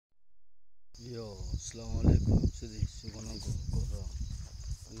Assalamu alaikum. Sidi sugona go.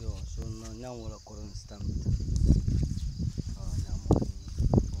 Yo, so na nyamu la koron stamp. Nyamu la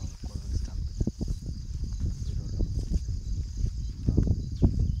koron stamp. Biro lo.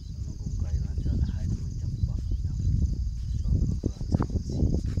 No go kai ran jala hide mo jam ba. So no go ran jala si.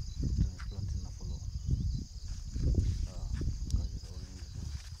 Plant na follow. Ga jiro all in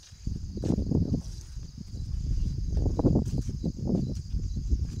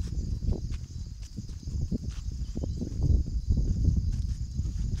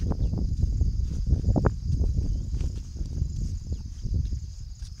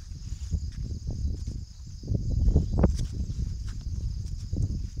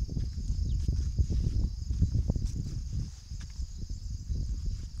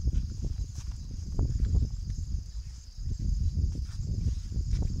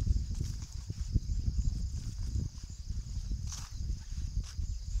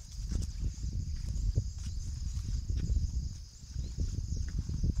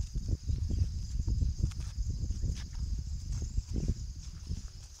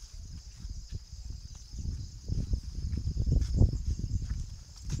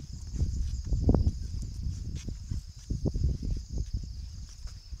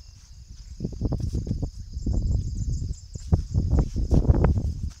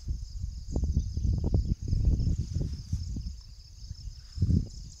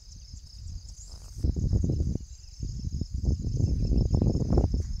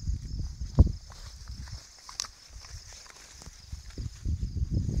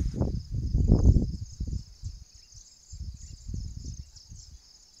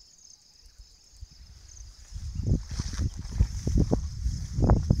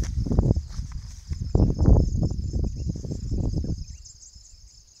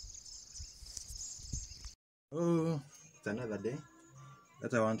Oh, it's another day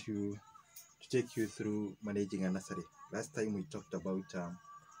that I want to take you through managing a nursery. Last time we talked about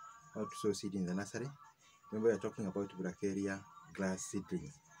how to sow seed in the nursery. Remember, we are talking about Bracharia Grass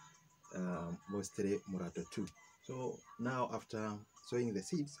seedlings, mostly Mulato 2. So now, after sowing the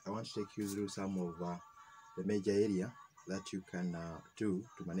seeds, I want to take you through some of the major area that you can do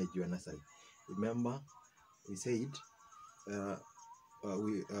to manage your nursery. Remember, we said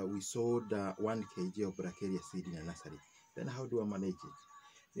we sowed 1 kg of Bracharia seed in a nursery. Then how do I manage it?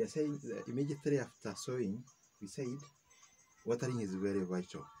 We are saying immediately after sowing, we said watering is very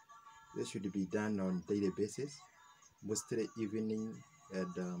vital. This should be done on daily basis, mostly evening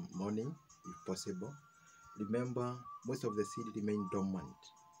and morning if possible. Remember, most of the seed remain dormant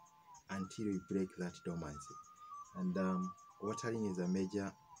until we break that dormancy. And watering is a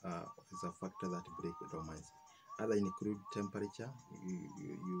major is a factor that breaks dormancy. Other include temperature.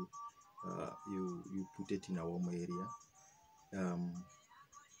 You put it in a warm area,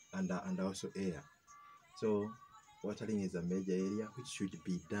 and also air. So watering is a major area which should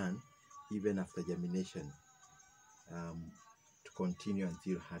be done even after germination, to continue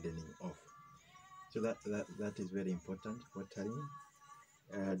until hardening off. So that is very important. Watering,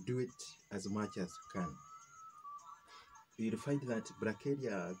 do it as much as you can. You'll find that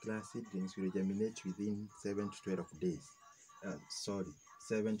Bracharia grass seedlings will germinate within 7 to 12 days.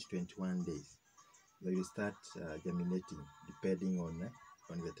 7 to 21 days. They will start germinating depending on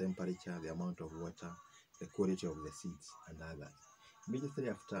the temperature, the amount of water, the quality of the seeds, and others. Immediately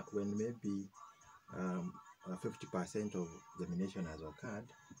after, when maybe 50% of germination has occurred,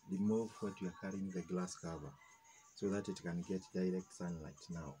 remove what you are carrying, the glass cover, so that it can get direct sunlight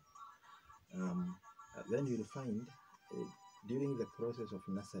now. Then you'll find during the process of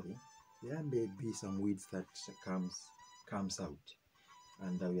nursery, there may be some weeds that comes out,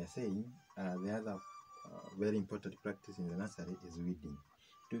 and we are saying the other very important practice in the nursery is weeding.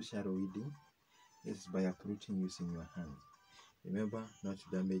 Do shallow weeding. This is by uprooting using your hands. Remember not to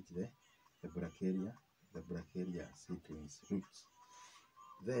damage the Bracharia seedlings roots.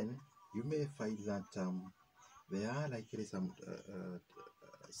 Then you may find that there are likely some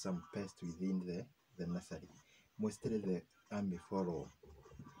pests within the nursery, mostly the armyworm.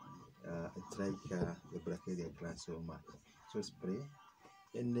 It's like the Bracharia grass so much. So spray.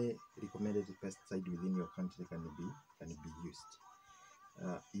 Any recommended pesticide within your country can be used.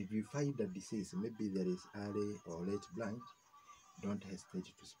 If you find a disease, maybe there is early or late blight, don't hesitate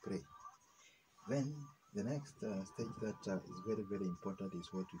to spray. Then the next stage that is very, very important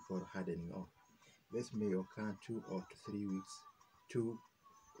is what we call hardening off. This may occur 2 or 3 weeks,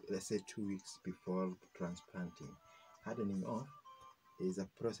 let's say 2 weeks before transplanting. Hardening off is a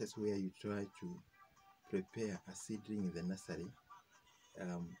process where you try to prepare a seedling in the nursery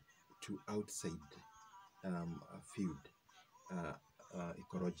to outside a field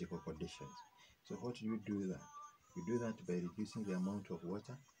ecological conditions. So what do you do that? You do that by reducing the amount of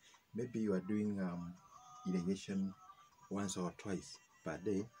water. Maybe you are doing irrigation once or twice per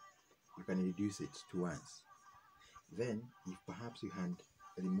day. You can reduce it to once. Then, if perhaps you had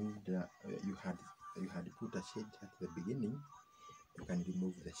removed, you had put a shade at the beginning, you can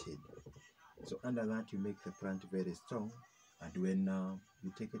remove the shade. So under that, you make the plant very strong, and when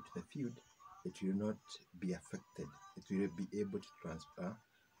you take it to the field, it will not be affected. It will be able to transfer,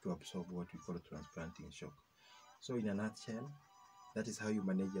 to absorb what we call transplanting shock. So in a nutshell, that is how you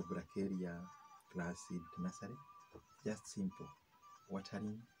manage a Bracharia grass seed nursery. Just simple: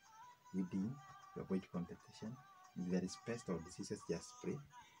 watering, weeding to avoid competition. If there is pest or diseases, just spray.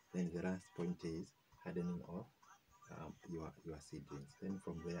 Then the last point is hardening of your seedlings. Then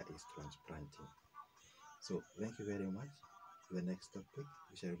from there is transplanting. So thank you very much. The next topic,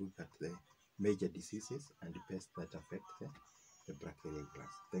 we shall look at the major diseases and pests that affect the Bracharia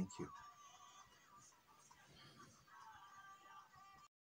grass. Thank you.